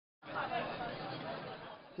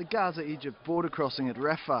The Gaza-Egypt border crossing at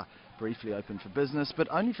Rafah, briefly open for business, but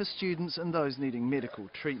only for students and those needing medical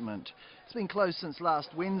treatment. It's been closed since last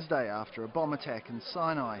Wednesday after a bomb attack in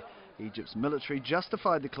Sinai. Egypt's military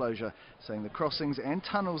justified the closure, saying the crossings and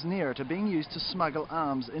tunnels near it are being used to smuggle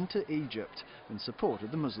arms into Egypt in support of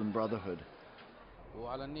the Muslim Brotherhood.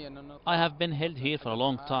 I have been held here for a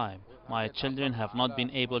long time. My children have not been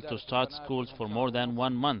able to start schools for more than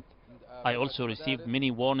 1 month. I also received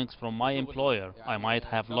many warnings from my employer. I might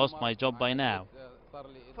have lost my job by now.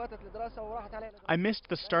 I missed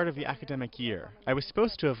the start of the academic year. I was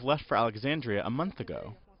supposed to have left for Alexandria a month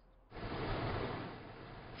ago.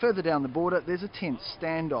 Further down the border, there's a tense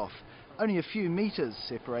standoff. Only a few metres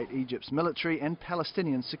separate Egypt's military and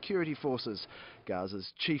Palestinian security forces.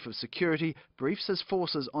 Gaza's chief of security briefs his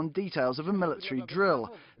forces on details of a military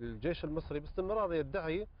drill.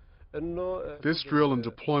 This drill and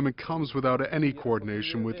deployment comes without any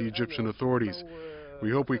coordination with the Egyptian authorities.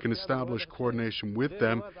 We hope we can establish coordination with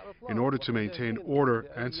them in order to maintain order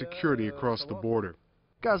and security across the border.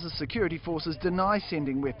 Gaza's security forces deny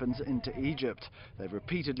sending weapons into Egypt. They've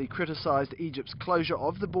repeatedly criticised Egypt's closure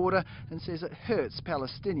of the border and says it hurts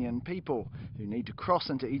Palestinian people who need to cross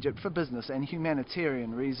into Egypt for business and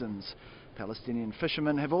humanitarian reasons. Palestinian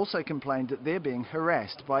fishermen have also complained that they're being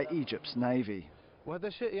harassed by Egypt's navy.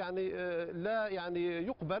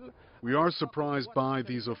 We are surprised by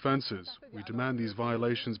these offences. We demand these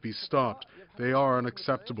violations be stopped. They are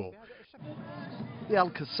unacceptable. The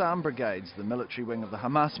Al-Qassam Brigades, the military wing of the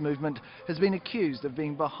Hamas movement, has been accused of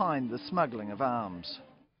being behind the smuggling of arms.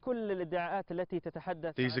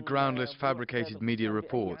 These are groundless, fabricated media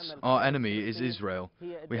reports. Our enemy is Israel.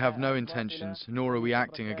 We have no intentions, nor are we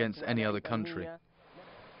acting against any other country.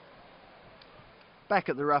 Back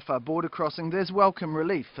at the Rafah border crossing, there's welcome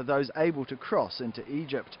relief for those able to cross into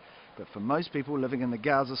Egypt. But for most people living in the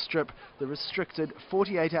Gaza Strip, the restricted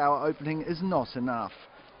 48-hour opening is not enough.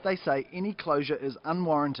 They say any closure is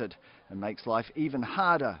unwarranted and makes life even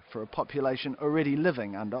harder for a population already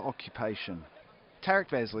living under occupation. Tarek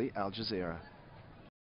Vasley, Al Jazeera.